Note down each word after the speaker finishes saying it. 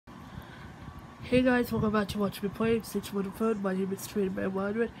Hey guys, welcome back to Watch Me Play. Since you're on the phone, my name is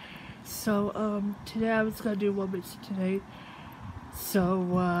TraderMan100. So, today I was gonna do one mission today.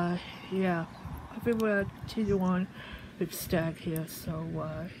 So, yeah. I think we're gonna continue on with STAG here. So,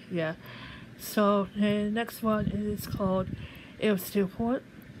 yeah. So, the next one is called Air Steelport.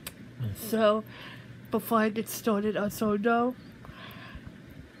 So, before I get started, also know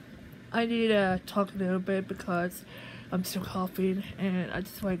I need to talk a little bit because I'm still coughing and I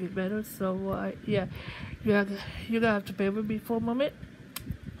just want to get better. So, yeah, you're gonna have to bear with me for a moment.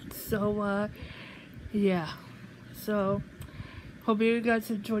 So, yeah. So, hope you guys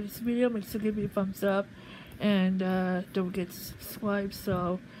enjoyed this video. Make sure to give me a thumbs up and don't forget to subscribe.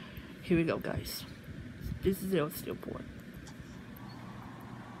 So, here we go, guys. This is Air Steelport.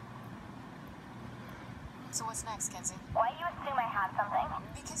 So what's next, Kenzie? Why do you assume I have something?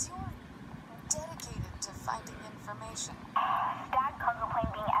 Because you're dedicated to finding information. STAG cargo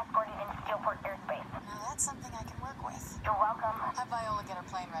plane being escorted into Steelport airspace. Now that's something I can work with. You're welcome. Have Viola get her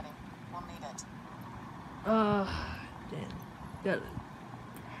plane ready. We'll need it. Damn. Yeah.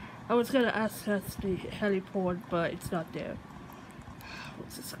 I was gonna access the heliport, but it's not there. I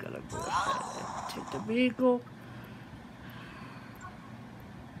was just gonna go ahead and take the vehicle.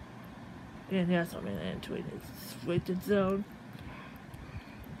 And yes, I'm entering this waiting zone.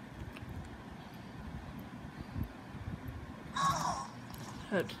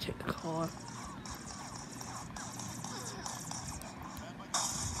 I have to take the car.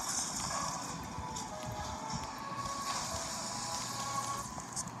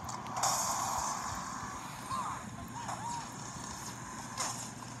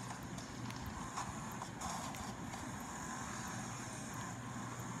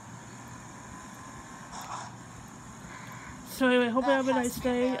 So anyway, hope you have a nice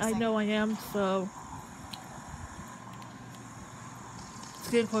day. I know I am, so it's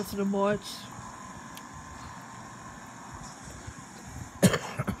getting closer to March.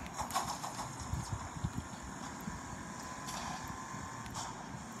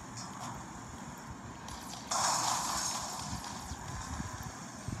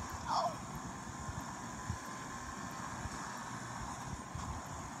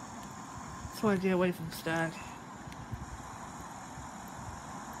 That's why I get away from STAG.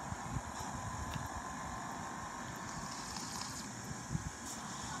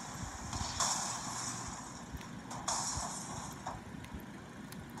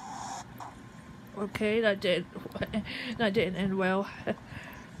 Okay, that didn't end well.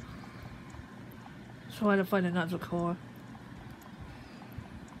 Trying to find another car.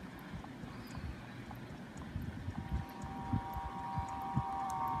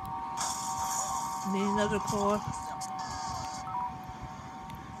 Need another car.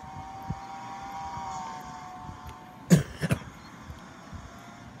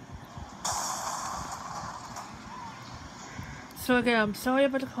 So again, I'm sorry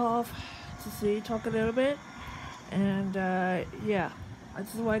about the cough. To see, talk a little bit, and yeah, I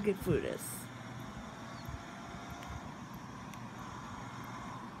just want to get through this.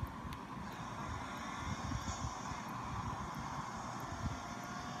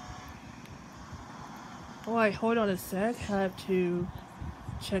 Alright, hold on a sec. I have to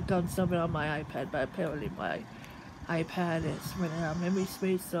check on something on my iPad, but apparently my iPad is running out of memory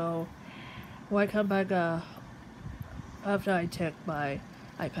space, so when I come back after I check my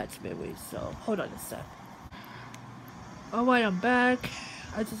iPad's memory, so hold on a sec. Alright, I'm back.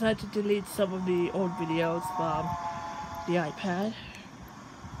 I just had to delete some of the old videos from the iPad,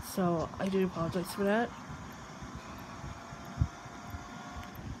 so I do apologize for that.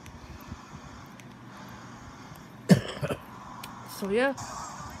 So yeah,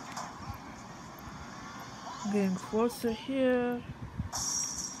 I'm getting closer here.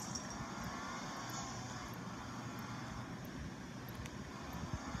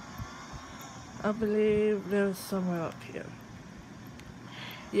 I believe there's somewhere up here.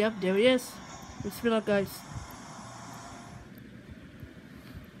 Yep, there he is. Wish me luck, guys.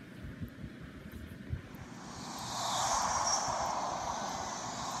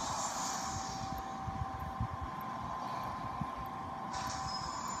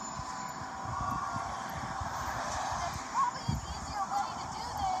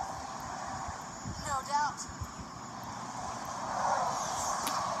 No doubt.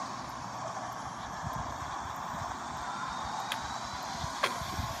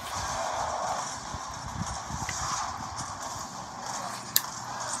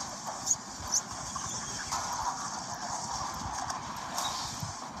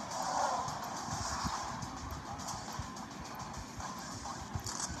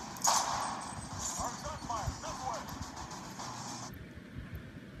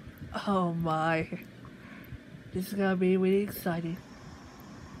 Oh my. This is gonna be really exciting.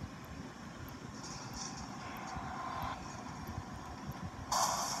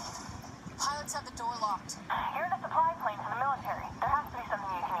 Pilots have the door locked. You're in a supply plane for the military. There has to be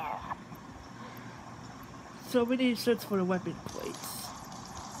something you can use. So we need to search for the weapon plates.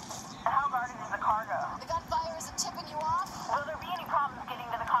 How guarded is the cargo? The gunfire isn't tipping you off? Will there be any problems getting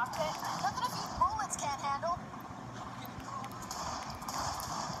to the cockpit? Nothing a few bullets can't handle.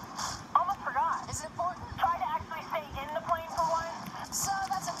 Almost forgot. Is it important? Try to actually stay in the plane for once. So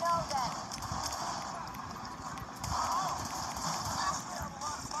that's a no then.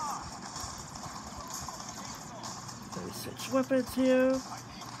 Let me search weapons here.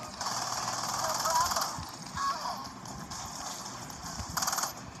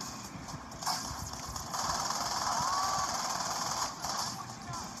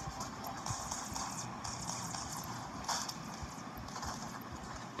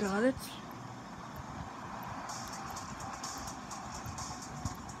 Got it.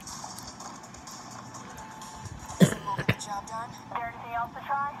 We'll get the job done. There anything else to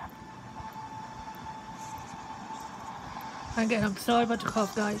try? Again, I'm sorry about the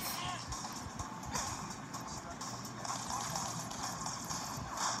cough, guys.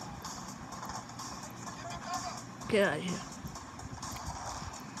 Get out of here.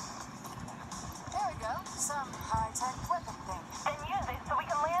 There we go. Some high-tech weapon thing. Then use it so we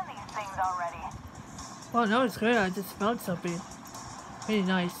can land these things already. Well, no, it's great. I just found something. Really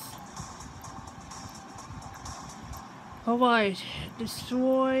nice. Alright.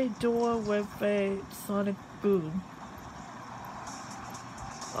 Destroy door with a sonic boom.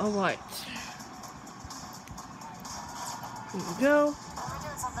 Alright. Here we go. Are we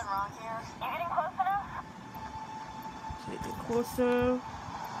doing something wrong here? You getting close enough? Take it closer.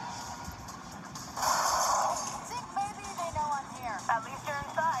 Think maybe they know I'm here. At least you're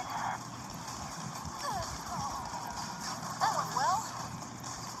inside. That went well.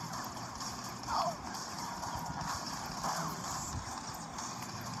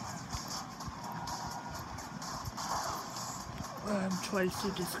 I'm trying to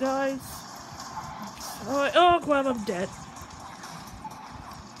disguise. Alright, oh crap, I'm dead.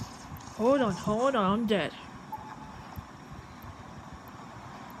 Hold on, I'm dead.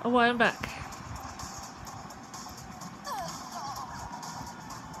 Alright, I'm back.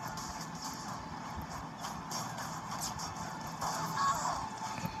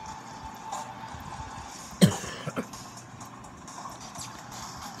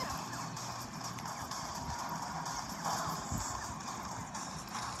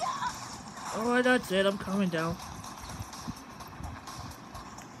 Alright, that's it, I'm coming down.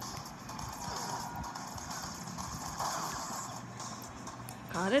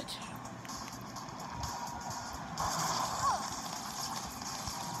 Got it?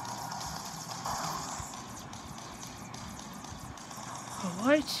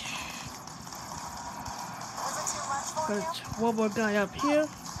 Alright. Was it too much for you? Got one more guy up here.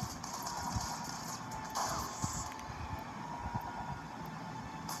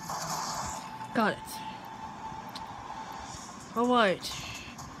 Got it. Alright.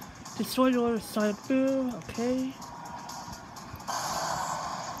 Destroy the other side. Boom. Okay.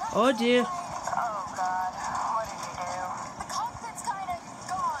 Oh dear. Oh god, what did you do? The cockpit's kinda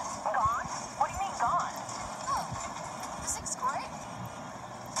gone. Gone? What do you mean gone? Huh. This thing's great.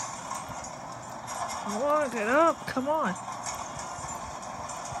 Come on, get up. Come on.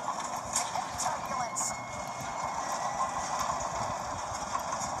 Turbulence.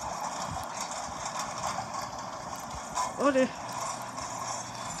 Oh dear.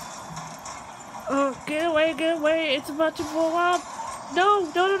 Oh, get away, get away. It's about to blow up. No,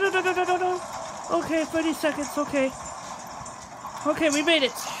 no, no, no, no, no, no, no, no. Okay, 30 seconds, okay. Okay, we made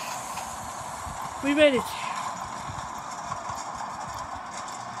it. We made it.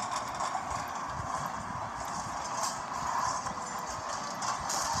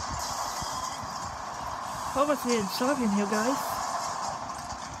 How much is stuck in here, guys?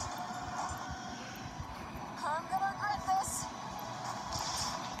 I'm gonna regret this.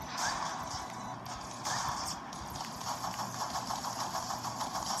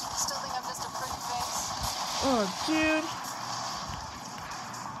 Still think I'm just a pretty face. Oh, dude.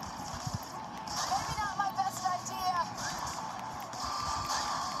 Maybe not my best idea.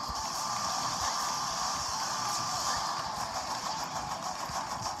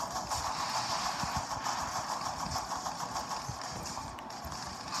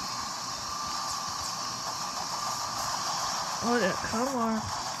 Oh, yeah, come on.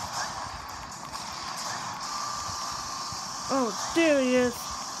 Oh, there he is.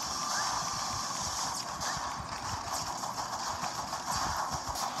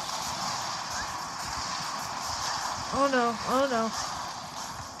 Oh no, oh no.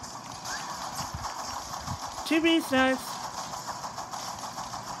 Too many snags.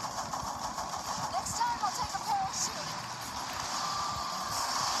 Next time I'll take a parachute.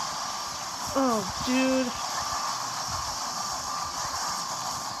 Oh, dude.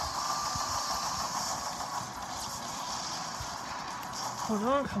 Hold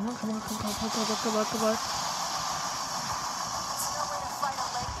on, come on, come on, come on, come on, come on, come on, come on. There's no way to fight a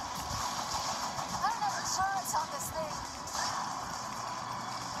lady. I don't have insurance on this thing.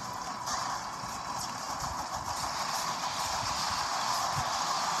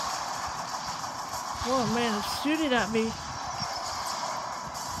 Oh man, it's shooting at me. I'm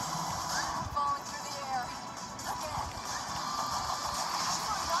falling through the air. Again. You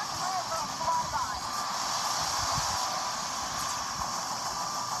are not clear for a flyby.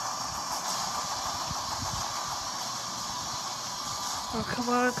 Oh, come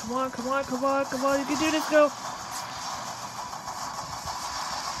on, come on, come on, come on, come on. You can do this, go. How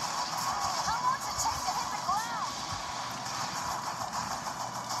long's it take to hit the ground?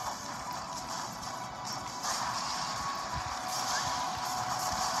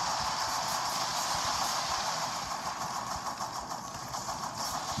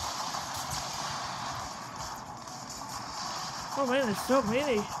 Oh man, there's so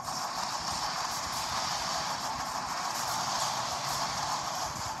many.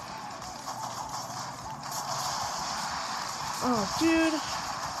 Oh, dude.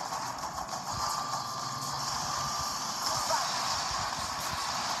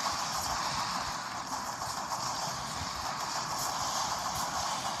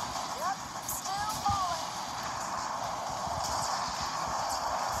 Yep, still falling.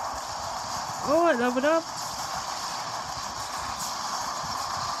 Oh, I leveled up.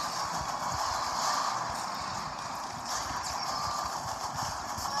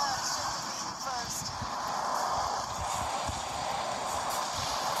 Should have eaten first.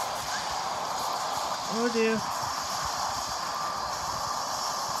 Oh dear.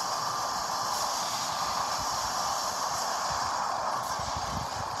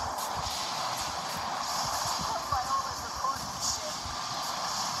 Hope Viola's recording this shit.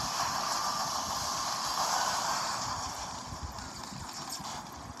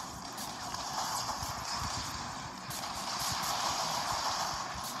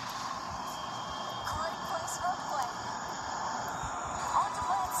 Great place for a plane. On to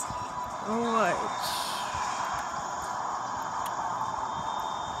Plan C. Alright.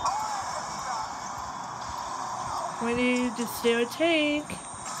 We need to steer a tank.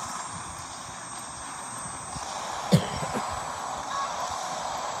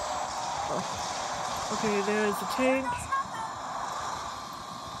 Oh. Okay, there's the tank.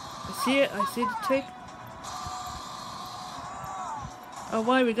 I see it, I see the tank. Oh,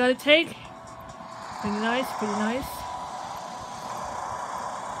 why, we got a tank? Pretty nice, pretty nice.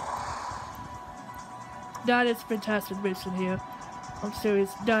 That is fantastic mission here. I'm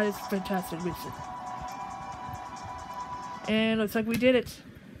serious, that is fantastic mission. And looks like we did it.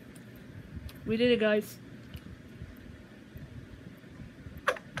 We did it, guys.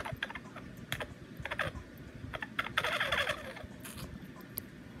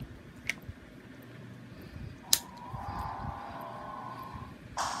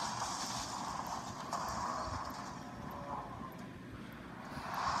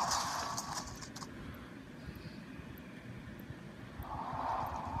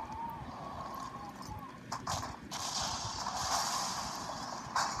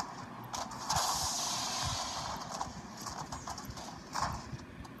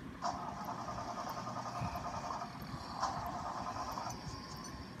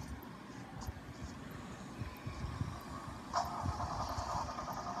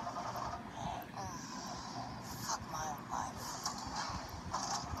 Fuck my own life.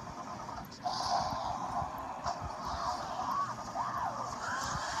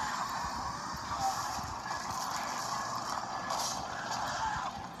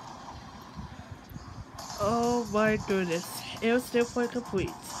 Oh my goodness. Air Steelport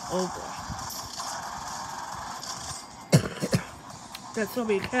complete. Oh boy. That's gonna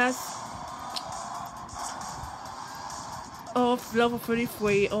be a cast. Oh, level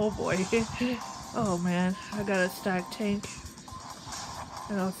 33. Oh boy. Oh man. I got a STAG tank.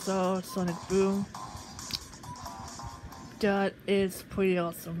 And also Sonic Boom. That is pretty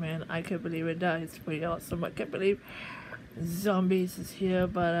awesome, man. I can't believe it. That is pretty awesome. I can't believe Zombies is here,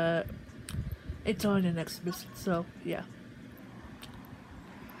 but it's on the next mission, so yeah.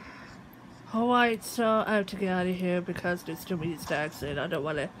 Alright, so I have to get out of here because there's too many stacks and I don't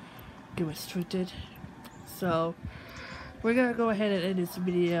want to get restricted. So we're gonna go ahead and end this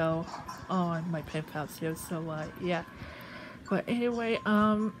video on my pen pals here. So yeah. But anyway,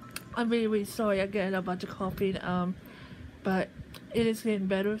 I'm really sorry again about the coughing. But it is getting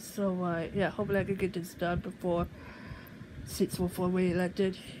better. So yeah, hopefully I can get this done before 614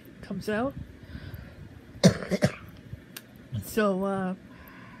 Re-elected comes out. So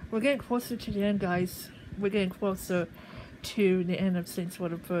we're getting closer to the end, guys. We're getting closer to the end of Saints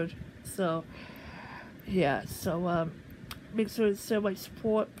Waterford. So yeah, so make sure to send my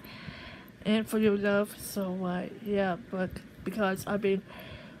support and for your love. So yeah, but because I've been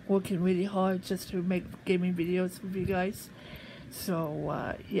working really hard just to make gaming videos with you guys.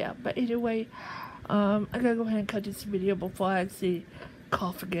 So yeah, but anyway, I gotta go ahead and cut this video before I actually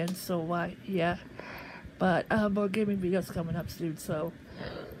cough again. So yeah, but more gaming videos coming up soon. So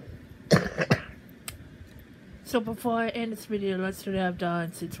so before I end this video, let's do that I've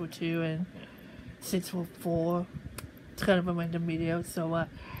done 642 and 614. It's kind of a random video, so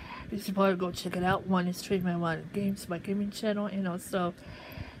you should probably go check it out. One is streaming one games, my gaming channel, and also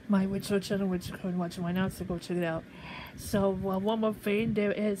my Witcher channel, which you're currently watching right now, so go check it out. So one more thing,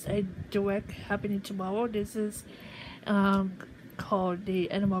 there is a direct happening tomorrow. This is called the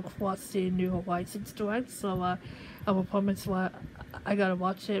Animal Crossing New Horizons Direct. So I will promise I gotta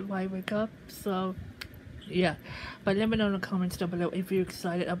watch it when I wake up. So yeah, but let me know in the comments down below if you're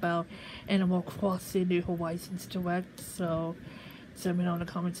excited about Animal Crossing New Horizons Direct. So let me know in the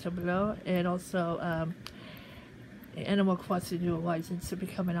comments down below. And also Animal Crossing New Horizons will be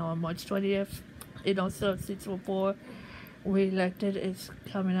coming out on March 20th. And also 614 Re-elected is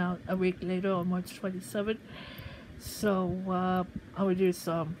coming out a week later on March 27th. So I will do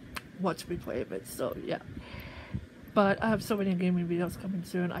some watch replay of it. So yeah, but I have so many gaming videos coming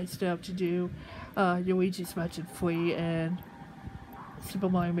soon. I still have to do Luigi's Mansion 3 and Super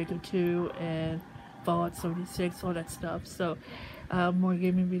Mario Maker 2 and Fallout 76, all that stuff. So more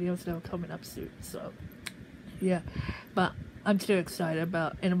gaming videos that are coming up soon. So yeah, but I'm still excited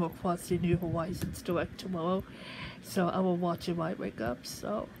about Animal Crossing New Horizons Direct tomorrow. So I will watch it when I wake up.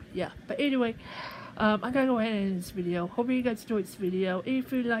 So yeah, but anyway, I gotta go ahead and end this video. Hope you guys enjoyed this video.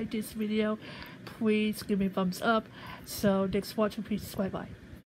 If you like this video, please give me a thumbs up. So thanks for watching. Please subscribe. Bye.